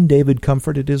 Then David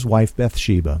comforted his wife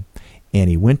Bathsheba, and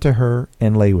he went to her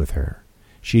and lay with her.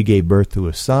 She gave birth to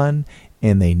a son,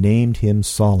 and they named him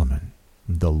Solomon.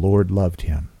 The Lord loved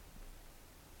him.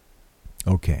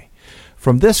 Okay.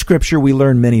 From this scripture, we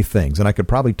learn many things, and I could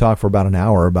probably talk for about an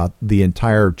hour about the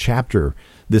entire chapter,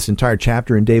 this entire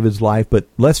chapter in David's life, but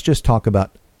let's just talk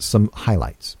about some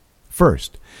highlights.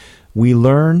 First, we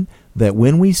learn that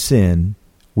when we sin,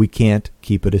 we can't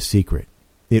keep it a secret.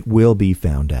 It will be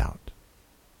found out.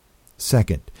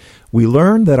 Second, we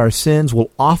learn that our sins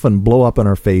will often blow up in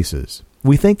our faces.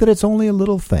 We think that it's only a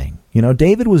little thing.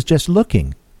 David was just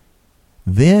looking.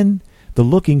 Then the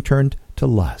looking turned to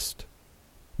lust.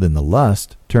 Then the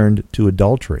lust turned to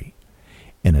adultery,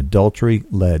 and adultery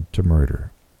led to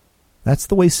murder. That's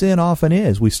the way sin often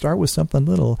is. We start with something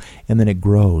little, and then it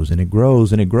grows, and it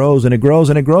grows, and it grows, and it grows,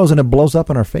 and it grows, and it blows up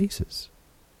in our faces.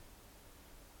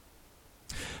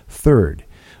 Third,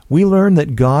 we learn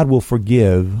that God will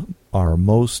forgive our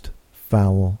most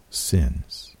foul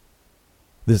sins.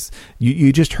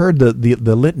 You just heard the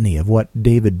litany of what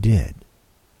David did.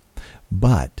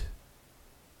 But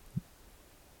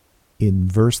in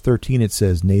verse 13 it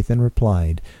says, Nathan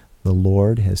replied, "The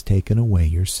Lord has taken away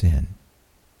your sin."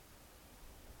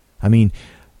 I mean,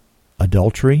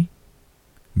 adultery,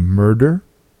 murder,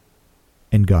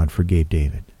 and God forgave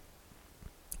David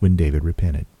when David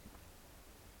repented.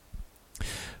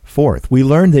 Fourth, we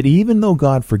learn that even though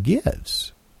God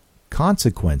forgives,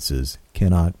 consequences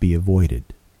cannot be avoided.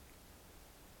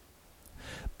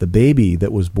 The baby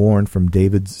that was born from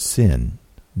David's sin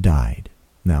died.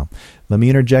 Now, let me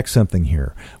interject something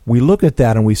here. We look at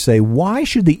that and we say, why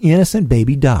should the innocent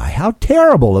baby die? How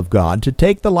terrible of God to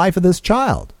take the life of this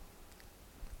child.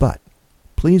 But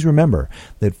please remember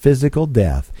that physical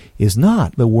death is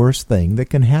not the worst thing that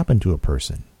can happen to a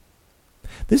person.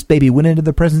 This baby went into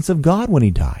the presence of God when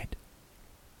he died.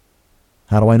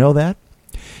 How do I know that?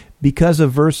 Because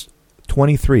of verse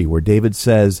 23, where David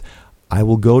says, "I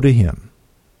will go to him."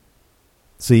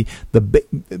 See,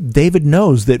 David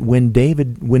knows that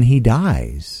when he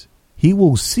dies, he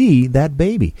will see that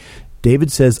baby.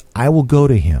 David says, "I will go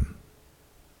to him."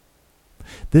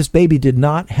 This baby did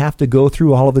not have to go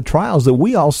through all of the trials that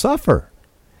we all suffer.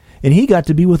 And he got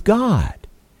to be with God.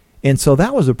 And so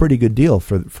that was a pretty good deal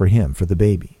for him, for the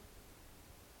baby.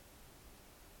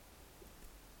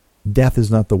 Death is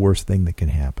not the worst thing that can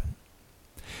happen.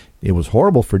 It was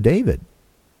horrible for David.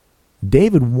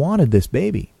 David wanted this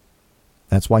baby.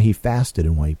 That's why he fasted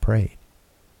and why he prayed.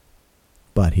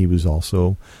 But he was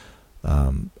also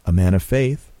a man of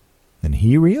faith, and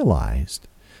he realized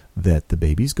that the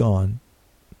baby's gone.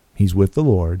 He's with the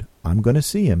Lord. I'm going to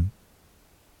see him.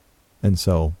 And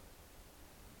so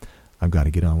I've got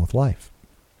to get on with life.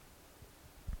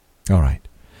 All right.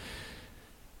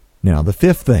 Now, the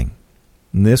fifth thing,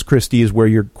 and this, Christy, is where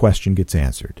your question gets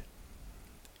answered.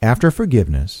 After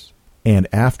forgiveness, and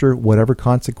after whatever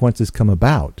consequences come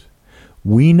about,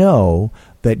 we know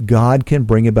that God can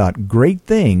bring about great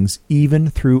things even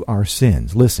through our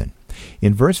sins. Listen,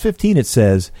 in verse 15 it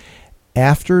says,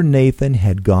 "After Nathan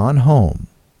had gone home,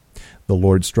 the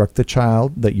Lord struck the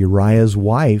child that Uriah's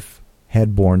wife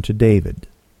had borne to David."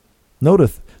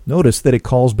 Notice that it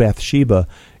calls Bathsheba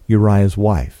Uriah's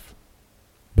wife.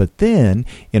 But then,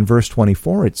 in verse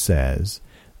 24 it says,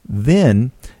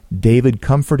 "Then David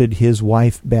comforted his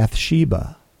wife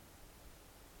Bathsheba,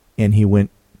 and he went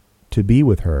to be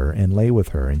with her and lay with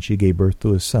her, and she gave birth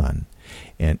to a son.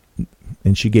 And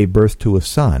she gave birth to a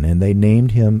son, and they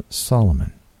named him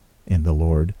Solomon, and the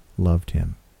Lord loved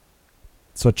him."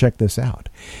 So check this out.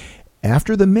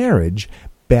 After the marriage,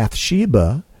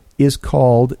 Bathsheba is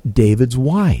called David's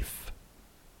wife.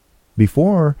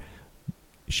 Before,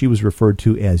 she was referred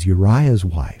to as Uriah's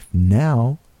wife.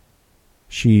 Now,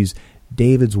 she's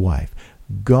David's wife.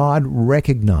 God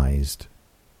recognized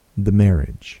the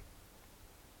marriage.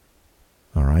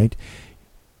 All right?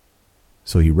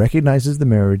 So he recognizes the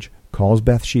marriage, calls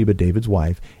Bathsheba David's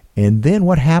wife, and then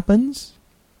what happens?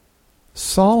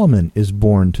 Solomon is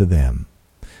born to them.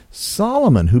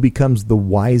 Solomon, who becomes the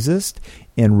wisest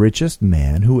and richest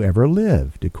man who ever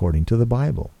lived, according to the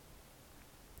Bible.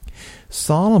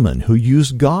 Solomon, who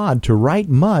used God to write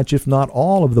much, if not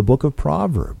all, of the book of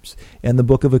Proverbs and the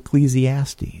book of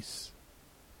Ecclesiastes.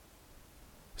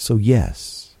 So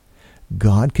yes,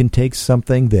 God can take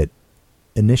something that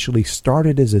initially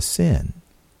started as a sin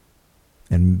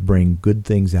and bring good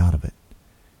things out of it.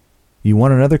 You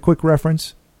want another quick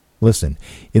reference? Listen,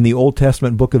 in the Old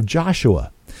Testament book of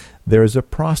Joshua, there is a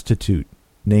prostitute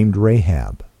named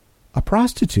Rahab. A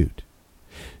prostitute.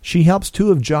 She helps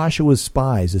 2 of Joshua's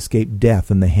spies escape death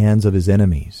in the hands of his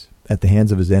enemies, at the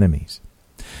hands of his enemies.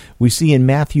 We see in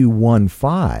Matthew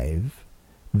 1:5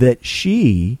 that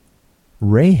she,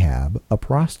 Rahab, a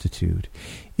prostitute,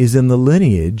 is in the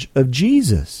lineage of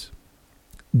Jesus.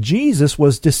 Jesus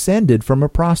was descended from a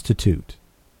prostitute.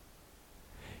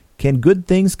 Can good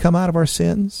things come out of our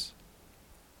sins?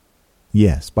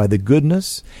 Yes, by the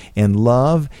goodness and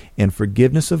love and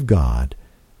forgiveness of God.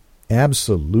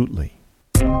 Absolutely.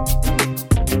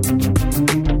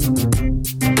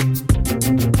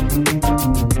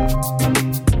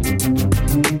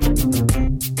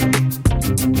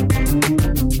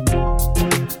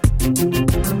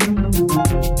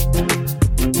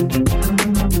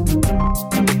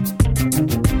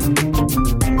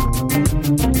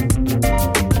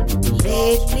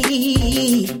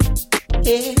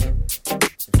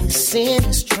 Sin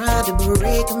is trying to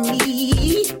break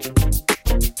me.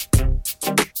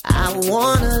 I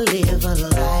wanna live a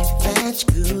life that's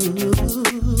good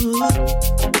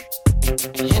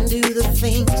and do the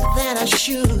things that I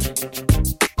should.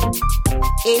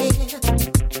 Yeah,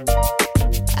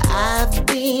 I've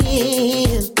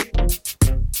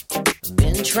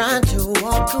been trying to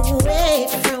walk away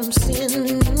from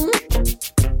sin.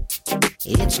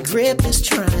 Its grip is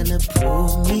trying to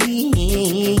pull me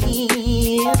in,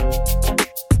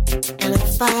 and I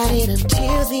fight it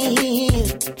until the end.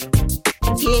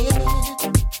 Yeah,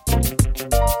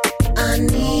 I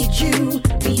need you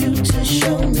to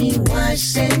show me why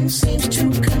sin seems to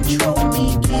control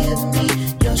me. Give me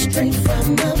your strength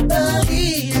from above.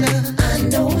 Jesus, I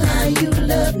know how you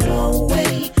love. No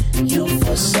way you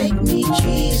forsake me,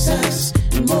 Jesus.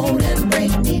 Mold and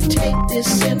break me. Take this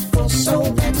sinful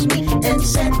soul that's me and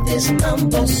set this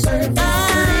humble servant free.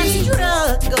 I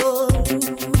struggle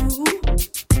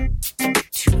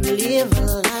to live a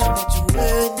life that's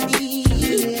worthy.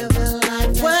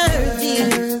 Worthy.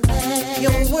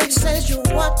 Your word says you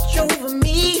watch over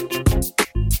me,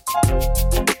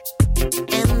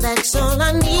 and that's all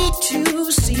I need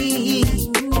to see.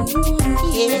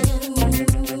 Yeah,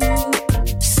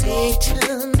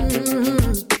 Satan,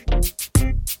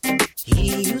 he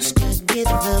used to get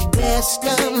the best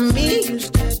of me,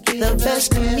 the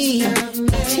best of me.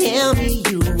 Tell me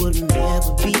you will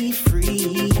never be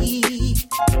free.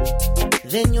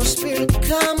 Then your spirit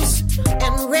comes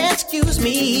and rescues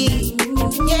me.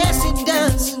 Yes, it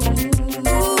does.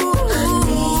 Ooh, I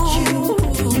need you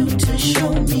to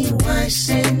show me why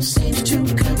sin seems to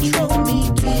control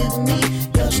me. Give me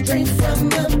your strength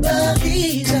from above.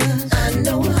 Jesus, I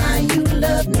know how you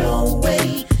love. No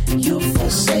way you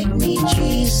forsake me,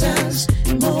 Jesus.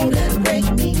 Mold and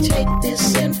break me. Take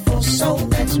this sinful soul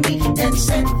that's me and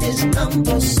set this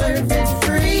humble servant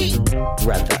free.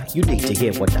 Brother, you need to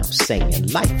hear what I'm saying.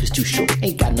 Life is too short,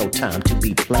 ain't got no time to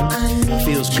be playing.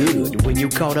 Feels good when you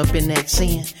caught up in that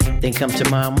sin. Then come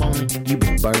tomorrow morning, you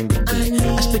been burned again.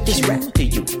 I spit this rap to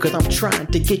you, cause I'm trying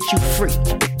to get you free.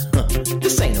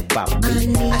 This ain't about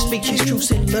me. I speak these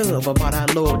truths in love about our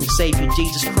Lord and Savior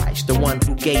Jesus Christ, the one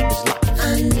who gave his life.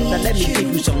 Now let me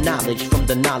give you some knowledge from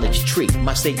the knowledge tree.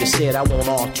 My Savior said, I want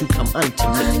all to come unto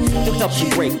me. He'll help you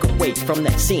break away from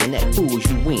that sin that fools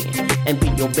you in and be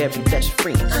your very best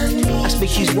friend. I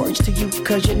speak these words to you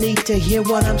cause you need to hear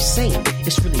what I'm saying.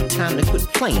 It's really time to quit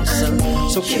playing, son.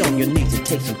 So get on your knees and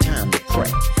take some time to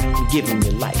pray and give him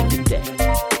your life today.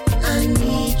 I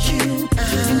need you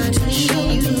to show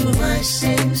me my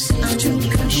sins to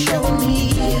control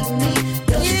me. Give me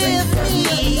your strength from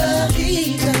above.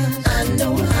 Jesus, I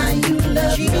know how you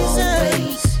love.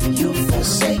 Jesus, you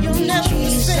forsake me.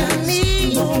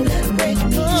 Jesus, mold and break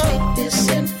me. Take this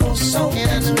sinful soul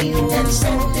that's me and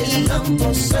set this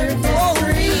humble servant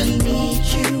free. I need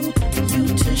you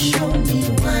to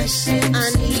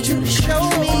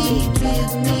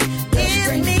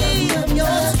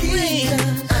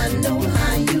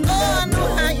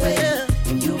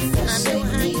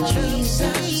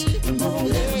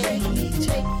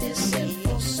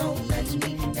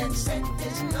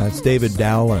That's David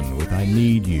Dowland with I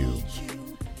Need You.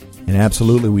 And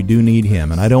absolutely, we do need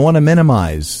him. And I don't want to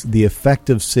minimize the effect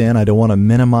of sin. I don't want to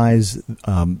minimize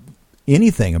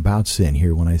anything about sin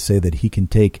here when I say that he can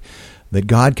take, that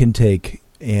God can take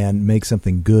and make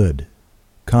something good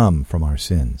come from our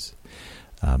sins.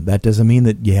 That doesn't mean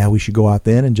that, we should go out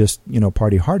then and just,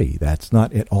 party hardy. That's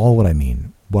not at all what I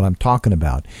mean. What I'm talking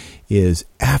about is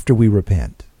after we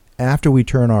repent, after we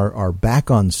turn our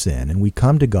back on sin and we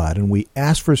come to God and we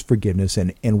ask for his forgiveness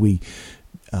and we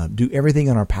do everything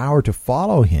in our power to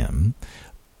follow him,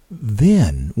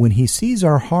 then when he sees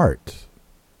our heart,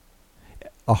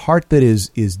 a heart that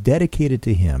is dedicated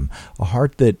to him, a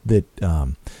heart that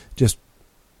just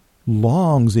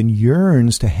longs and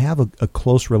yearns to have a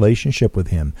close relationship with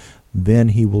him, then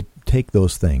he will take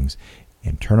those things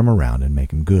and turn them around and make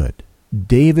them good.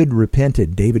 David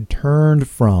repented. David turned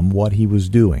from what he was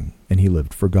doing, and he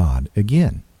lived for God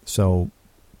again. So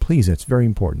please, that's very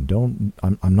important.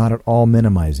 I'm not at all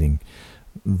minimizing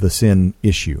the sin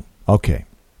issue. Okay,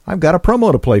 I've got a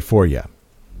promo to play for you.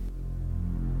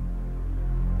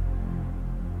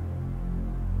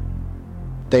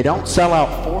 They don't sell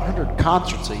out 400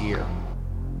 concerts a year.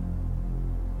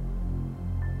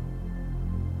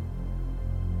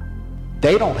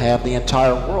 They don't have the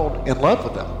entire world in love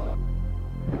with them.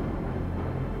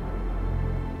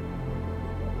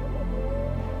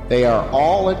 They are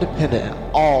all independent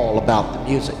and all about the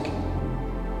music.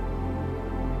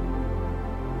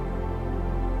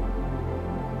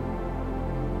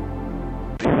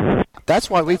 That's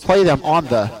why we play them on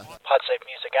the PodSafe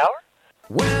Music Hour.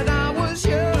 When I was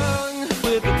young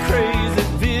with a crazy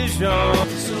vision,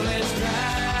 so let's drive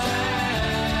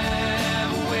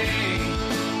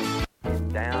away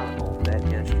down on that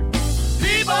instrument.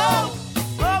 People,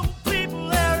 oh people,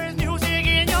 there is music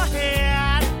in your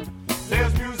head.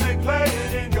 There's music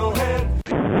playing in your head.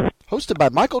 Hosted by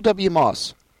Michael W.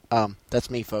 Moss. That's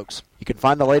me, folks. You can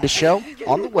find the latest show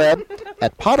on the web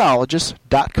at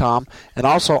podologist.com and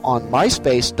also on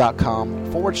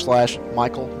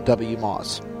myspace.com/Michael W.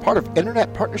 Moss. Part of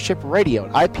Internet Partnership Radio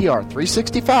at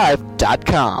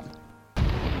IPR365.com.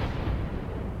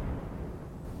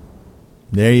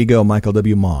 There you go, Michael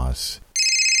W. Moss.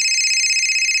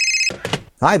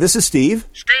 Hi, this is Steve.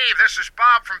 Steve, this is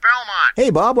Bob from Belmont. Hey,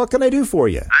 Bob, what can I do for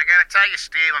you? I gotta tell you,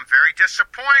 Steve, I'm very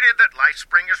disappointed that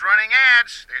Lifespring is running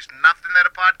ads. There's nothing that a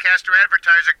podcast or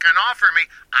advertiser can offer me.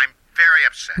 I'm very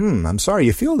upset. I'm sorry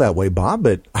you feel that way, Bob,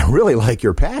 but I really like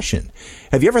your passion.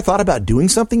 Have you ever thought about doing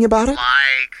something about it?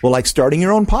 Like starting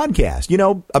your own podcast,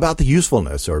 about the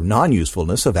usefulness or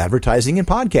non-usefulness of advertising and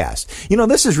podcasts.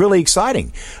 This is really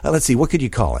exciting. Let's see, what could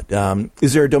you call it?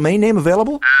 Is there a domain name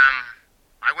available?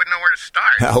 I wouldn't know where to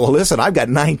start. Well, listen, I've got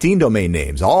 19 domain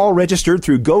names, all registered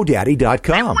through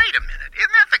GoDaddy.com. Hey, wait a minute.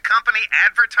 Isn't that the company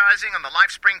advertising on the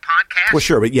Lifespring podcast? Well,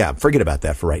 sure, but forget about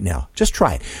that for right now. Just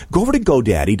try it. Go over to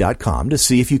GoDaddy.com to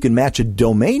see if you can match a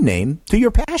domain name to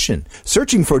your passion.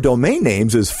 Searching for domain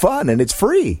names is fun and it's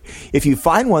free. If you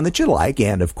find one that you like,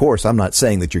 and of course, I'm not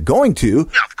saying that you're going to.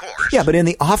 Yeah, of course. Yeah, but in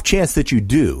the off chance that you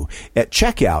do, at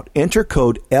checkout, enter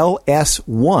code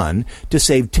LS1 to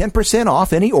save 10%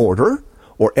 off any order,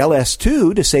 or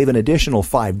LS2 to save an additional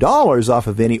 $5 off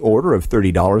of any order of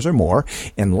 $30 or more.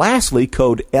 And lastly,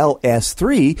 code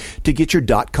LS3 to get your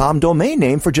 .com domain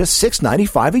name for just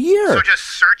 $6.95 a year. So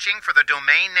just searching for the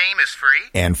domain name is free?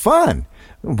 And fun.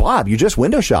 Bob, you're just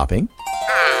window shopping.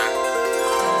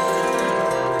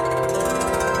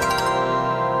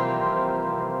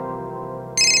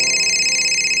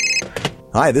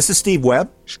 Hi, this is Steve Webb.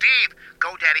 Steve,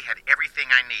 GoDaddy had everything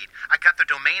I need. I got the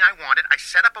domain I wanted. I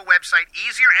set up a website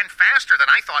easier and faster than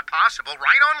I thought possible,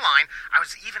 right online. I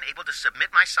was even able to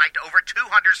submit my site to over 200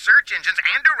 search engines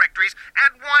and directories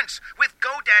at once with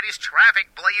GoDaddy's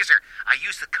Traffic Blazer. I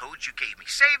used the codes you gave me.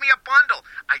 Save me a bundle.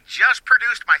 I just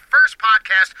produced my first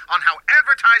podcast on how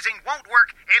advertising won't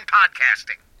work in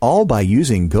podcasting. All by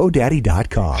using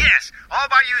GoDaddy.com. Yes,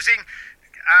 all by using...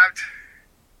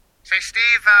 Say,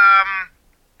 Steve,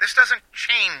 this doesn't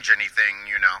change anything,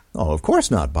 Oh, of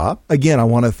course not, Bob. Again, I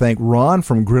want to thank Ron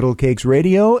from Griddle Cakes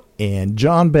Radio and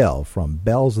John Bell from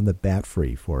Bells and the Bat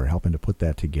Free for helping to put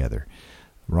that together.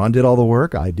 Ron did all the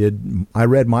work. I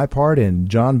read my part, and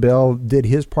John Bell did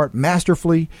his part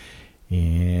masterfully.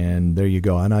 And there you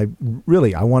go. And I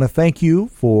want to thank you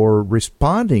for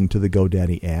responding to the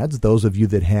GoDaddy ads, those of you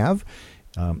that have.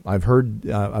 I've heard,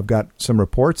 I've got some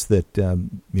reports that,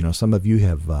 some of you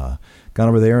have gone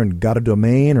over there and got a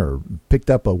domain or picked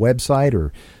up a website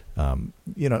or,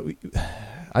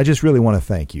 I just really want to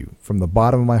thank you from the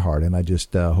bottom of my heart. And I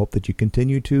just hope that you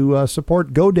continue to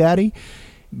support GoDaddy.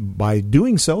 By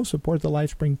doing so, support the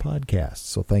Lifespring podcast.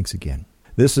 So thanks again.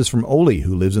 This is from Oli,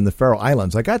 who lives in the Faroe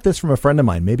Islands. I got this from a friend of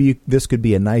mine. Maybe this could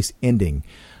be a nice ending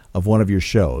of one of your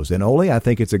shows. And Oli, I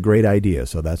think it's a great idea,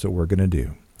 so that's what we're going to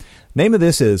do. Name of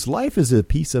this is Life is a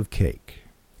Piece of Cake.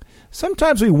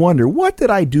 Sometimes we wonder, what did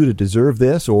I do to deserve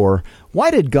this? Or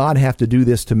why did God have to do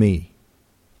this to me?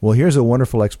 Well, here's a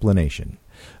wonderful explanation.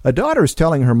 A daughter is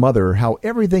telling her mother how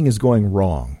everything is going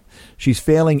wrong. She's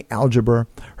failing algebra,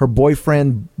 her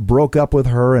boyfriend broke up with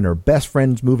her, and her best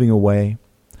friend's moving away.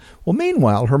 Well,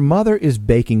 meanwhile, her mother is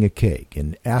baking a cake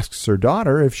and asks her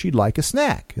daughter if she'd like a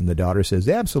snack. And the daughter says,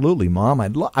 absolutely, Mom, I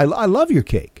love your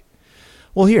cake.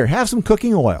 Well, here, have some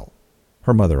cooking oil,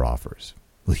 her mother offers.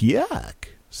 Well, yuck,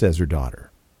 says her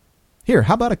daughter. Here,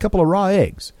 how about a couple of raw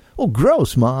eggs? Oh,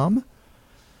 gross, Mom.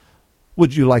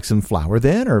 Would you like some flour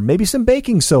then, or maybe some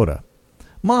baking soda?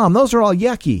 Mom, those are all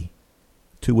yucky.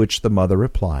 To which the mother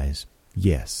replies,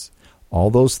 yes, all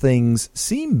those things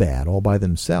seem bad all by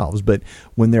themselves, but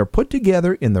when they're put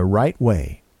together in the right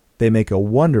way, they make a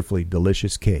wonderfully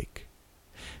delicious cake.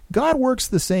 God works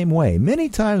the same way. Many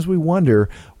times we wonder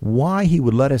why He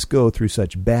would let us go through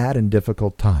such bad and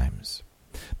difficult times.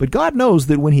 But God knows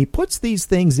that when He puts these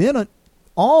things in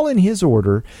all in His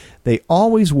order, they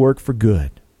always work for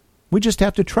good. We just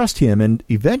have to trust Him, and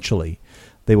eventually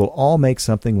they will all make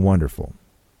something wonderful.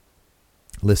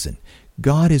 Listen,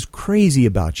 God is crazy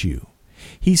about you.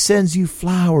 He sends you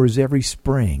flowers every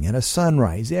spring and a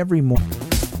sunrise every morning.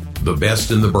 The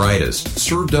best and the brightest,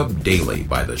 served up daily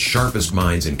by the sharpest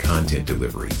minds in content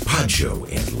delivery,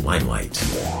 Podshow and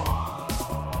Limelight.